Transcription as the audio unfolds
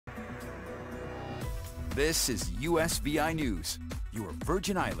This is USVI News, your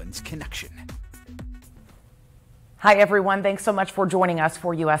Virgin Islands connection. Hi everyone, thanks so much for joining us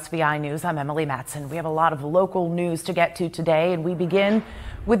for USVI News. I'm Emily Matson. We have a lot of local news to get to today, and we begin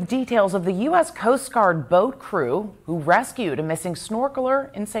with details of the U.S. Coast Guard boat crew who rescued a missing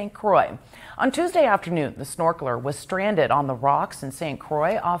snorkeler in St. Croix. On Tuesday afternoon, the snorkeler was stranded on the rocks in St.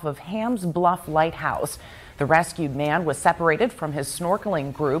 Croix off of Ham's Bluff Lighthouse. The rescued man was separated from his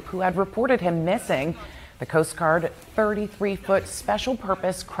snorkeling group who had reported him missing. The Coast Guard 33-foot special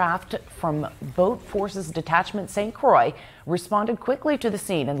purpose craft from Boat Forces Detachment St. Croix responded quickly to the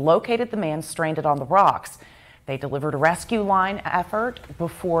scene and located the man stranded on the rocks. They delivered a rescue line effort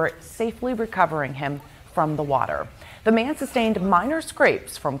before safely recovering him from the water. The man sustained minor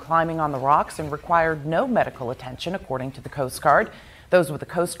scrapes from climbing on the rocks and required no medical attention, according to the Coast Guard. Those with the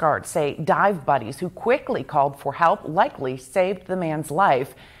Coast Guard say dive buddies who quickly called for help likely saved the man's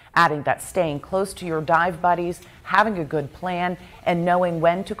life, adding that staying close to your dive buddies, having a good plan, and knowing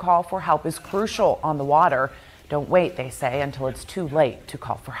when to call for help is crucial on the water. Don't wait, they say, until it's too late to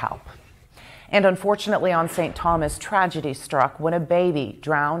call for help. And unfortunately on St. Thomas, tragedy struck when a baby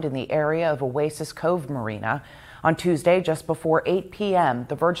drowned in the area of Oasis Cove Marina. On Tuesday, just before 8 p.m.,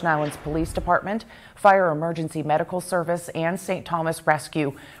 the Virgin Islands Police Department, Fire Emergency Medical Service, and St. Thomas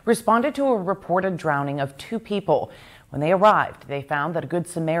Rescue responded to a reported drowning of 2 people. When they arrived, they found that a Good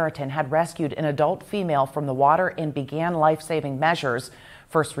Samaritan had rescued an adult female from the water and began life-saving measures.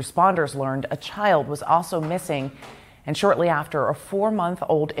 First responders learned a child was also missing, and shortly after, a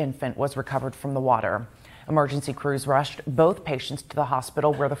 4-month-old infant was recovered from the water. Emergency crews rushed both patients to the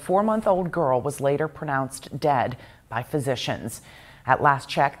hospital, where the 4-month-old girl was later pronounced dead by physicians. At last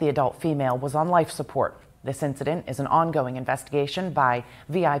check, the adult female was on life support. This incident is an ongoing investigation by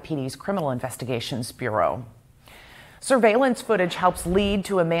VIPD's Criminal Investigations Bureau. Surveillance footage helps lead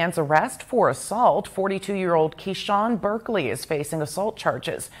to a man's arrest for assault. 42-year-old Keyshawn Berkeley is facing assault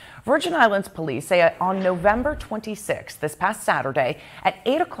charges. Virgin Islands police say on November 26th, this past Saturday, at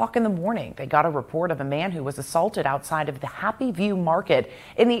 8 o'clock in the morning, they got a report of a man who was assaulted outside of the Happy View Market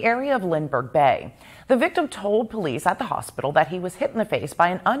in the area of Lindbergh Bay. The victim told police at the hospital that he was hit in the face by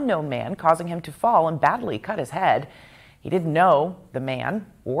an unknown man, causing him to fall and badly cut his head. He didn't know the man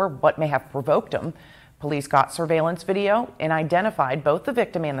or what may have provoked him. Police got surveillance video and identified both the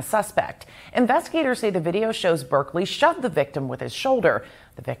victim and the suspect. Investigators say the video shows Berkeley shove the victim with his shoulder.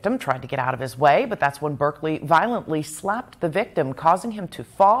 The victim tried to get out of his way, but that's when Berkeley violently slapped the victim, causing him to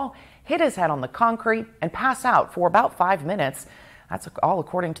fall, hit his head on the concrete, and pass out for about 5 minutes. That's all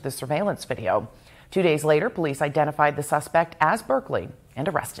according to the surveillance video. 2 days later, police identified the suspect as Berkeley and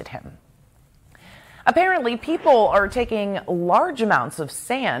arrested him. Apparently, people are taking large amounts of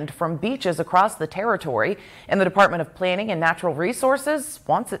sand from beaches across the territory, and the Department of Planning and Natural Resources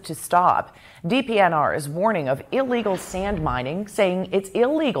wants it to stop. DPNR is warning of illegal sand mining, saying it's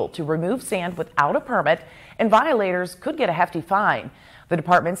illegal to remove sand without a permit, and violators could get a hefty fine. The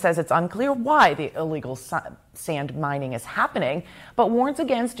department says it's unclear why the illegal sand mining is happening, but warns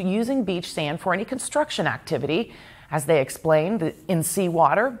against using beach sand for any construction activity. As they explain, in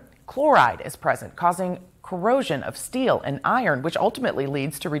seawater, chloride is present, causing corrosion of steel and iron, which ultimately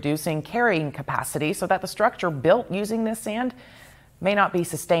leads to reducing carrying capacity so that the structure built using this sand may not be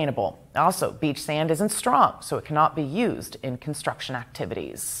sustainable. Also, beach sand isn't strong, so it cannot be used in construction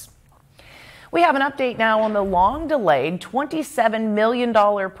activities. We have an update now on the long-delayed $27 million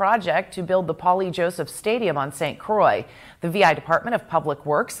project to build the Polly Joseph Stadium on St. Croix. The VI Department of Public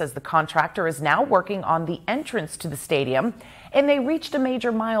Works says the contractor is now working on the entrance to the stadium, and they reached a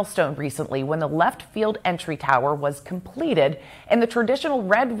major milestone recently when the left field entry tower was completed and the traditional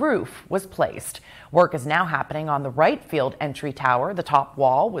red roof was placed. Work is now happening on the right field entry tower. The top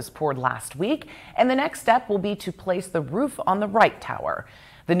wall was poured last week, and the next step will be to place the roof on the right tower.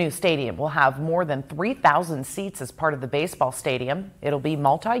 The new stadium will have more than 3,000 seats as part of the baseball stadium. It'll be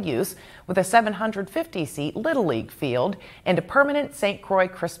multi-use with a 750-seat Little League field and a permanent St. Croix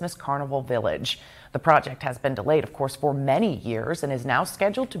Christmas Carnival Village. The project has been delayed, of course, for many years and is now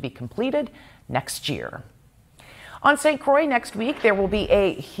scheduled to be completed next year. On St. Croix next week, there will be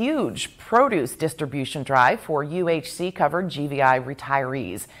a huge produce distribution drive for UHC-covered GVI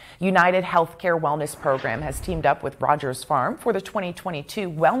retirees. United Healthcare Wellness Program has teamed up with Rogers Farm for the 2022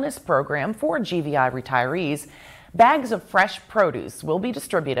 Wellness Program for GVI retirees. Bags of fresh produce will be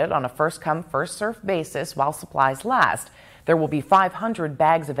distributed on a first-come, first-served basis while supplies last. There will be 500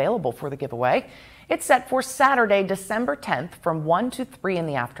 bags available for the giveaway. It's set for Saturday, December 10th from 1 to 3 in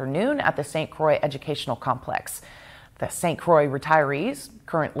the afternoon at the St. Croix Educational Complex. The St. Croix retirees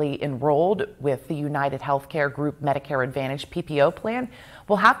currently enrolled with the United Healthcare Group Medicare Advantage PPO plan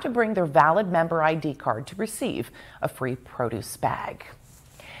will have to bring their valid member ID card to receive a free produce bag.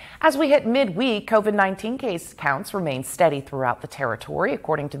 As we hit midweek, COVID-19 case counts remain steady throughout the territory.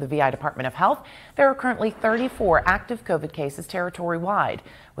 According to the VI Department of Health, there are currently 34 active COVID cases territory-wide,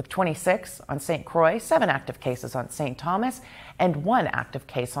 with 26 on St. Croix, 7 active cases on St. Thomas, and 1 active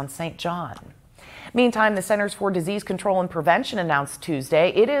case on St. John. Meantime, the Centers for Disease Control and Prevention announced Tuesday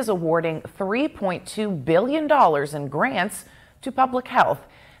it is awarding $3.2 billion in grants to public health.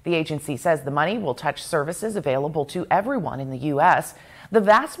 The agency says the money will touch services available to everyone in the U.S. The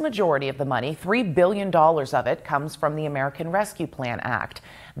vast majority of the money, $3 billion of it, comes from the American Rescue Plan Act.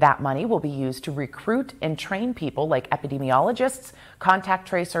 That money will be used to recruit and train people like epidemiologists, contact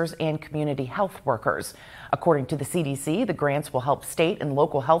tracers, and community health workers. According to the CDC, the grants will help state and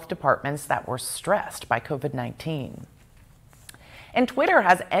local health departments that were stressed by COVID-19. And Twitter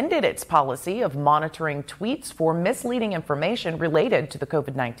has ended its policy of monitoring tweets for misleading information related to the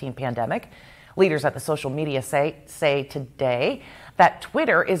COVID-19 pandemic. Leaders at the social media say today that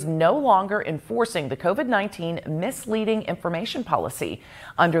Twitter is no longer enforcing the COVID-19 misleading information policy.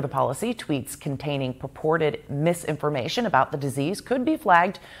 Under the policy, tweets containing purported misinformation about the disease could be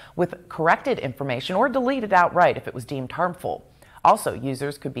flagged with corrected information or deleted outright if it was deemed harmful. Also,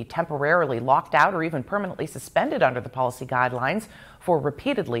 users could be temporarily locked out or even permanently suspended under the policy guidelines for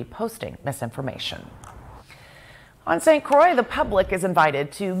repeatedly posting misinformation. On St. Croix, the public is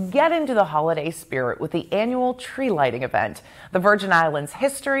invited to get into the holiday spirit with the annual tree lighting event. The Virgin Islands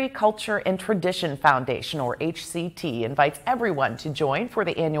History, Culture, and Tradition Foundation, or HCT, invites everyone to join for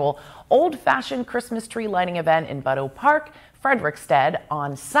the annual old-fashioned Christmas tree lighting event in Butteau Park, Frederiksted,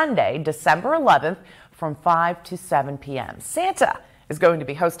 on Sunday, December 11th from 5 to 7 p.m. Santa is going to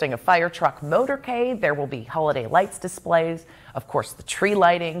be hosting a fire truck motorcade. There will be holiday lights displays, of course, the tree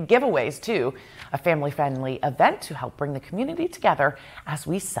lighting, giveaways too, a family-friendly event to help bring the community together as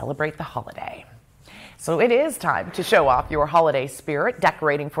we celebrate the holiday. So it is time to show off your holiday spirit.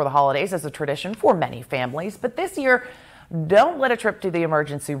 Decorating for the holidays is a tradition for many families, but this year, don't let a trip to the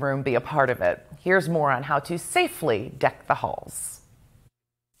emergency room be a part of it. Here's more on how to safely deck the halls.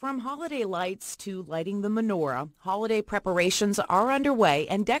 From holiday lights to lighting the menorah, holiday preparations are underway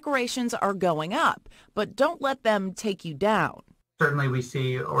and decorations are going up, but don't let them take you down. Certainly we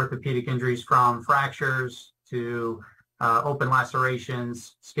see orthopedic injuries from fractures to open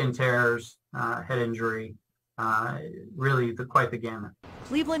lacerations, skin tears, head injury, really quite the gamut.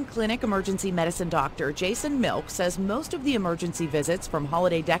 Cleveland Clinic emergency medicine doctor Jason Milk says most of the emergency visits from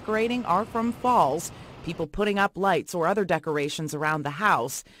holiday decorating are from falls, people putting up lights or other decorations around the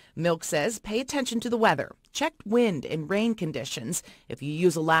house. Milk says pay attention to the weather. Check wind and rain conditions. If you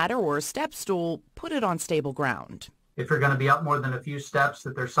use a ladder or a step stool, put it on stable ground. If you're going to be up more than a few steps,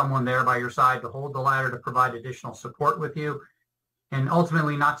 that there's someone there by your side to hold the ladder to provide additional support with you. And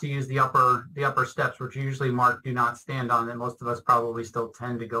ultimately not to use the upper steps, which are usually marked do not stand on, that most of us probably still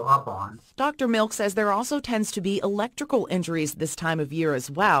tend to go up on. Dr. Milk says there also tends to be electrical injuries this time of year as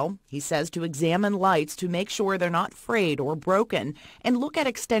well. He says to examine lights to make sure they're not frayed or broken and look at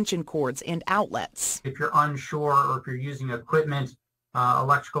extension cords and outlets. If you're unsure or if you're using equipment,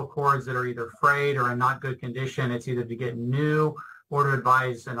 electrical cords that are either frayed or in not good condition, it's either to get new or to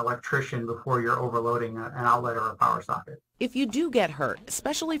advise an electrician before you're overloading an outlet or a power socket. If you do get hurt,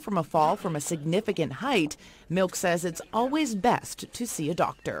 especially from a fall from a significant height, Milk says it's always best to see a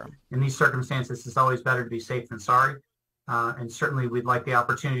doctor. In these circumstances, it's always better to be safe than sorry. And certainly we'd like the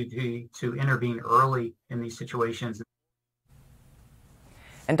opportunity to intervene early in these situations.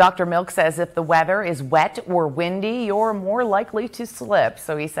 And Dr. Milk says if the weather is wet or windy, you're more likely to slip.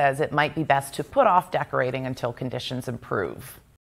 So he says it might be best to put off decorating until conditions improve.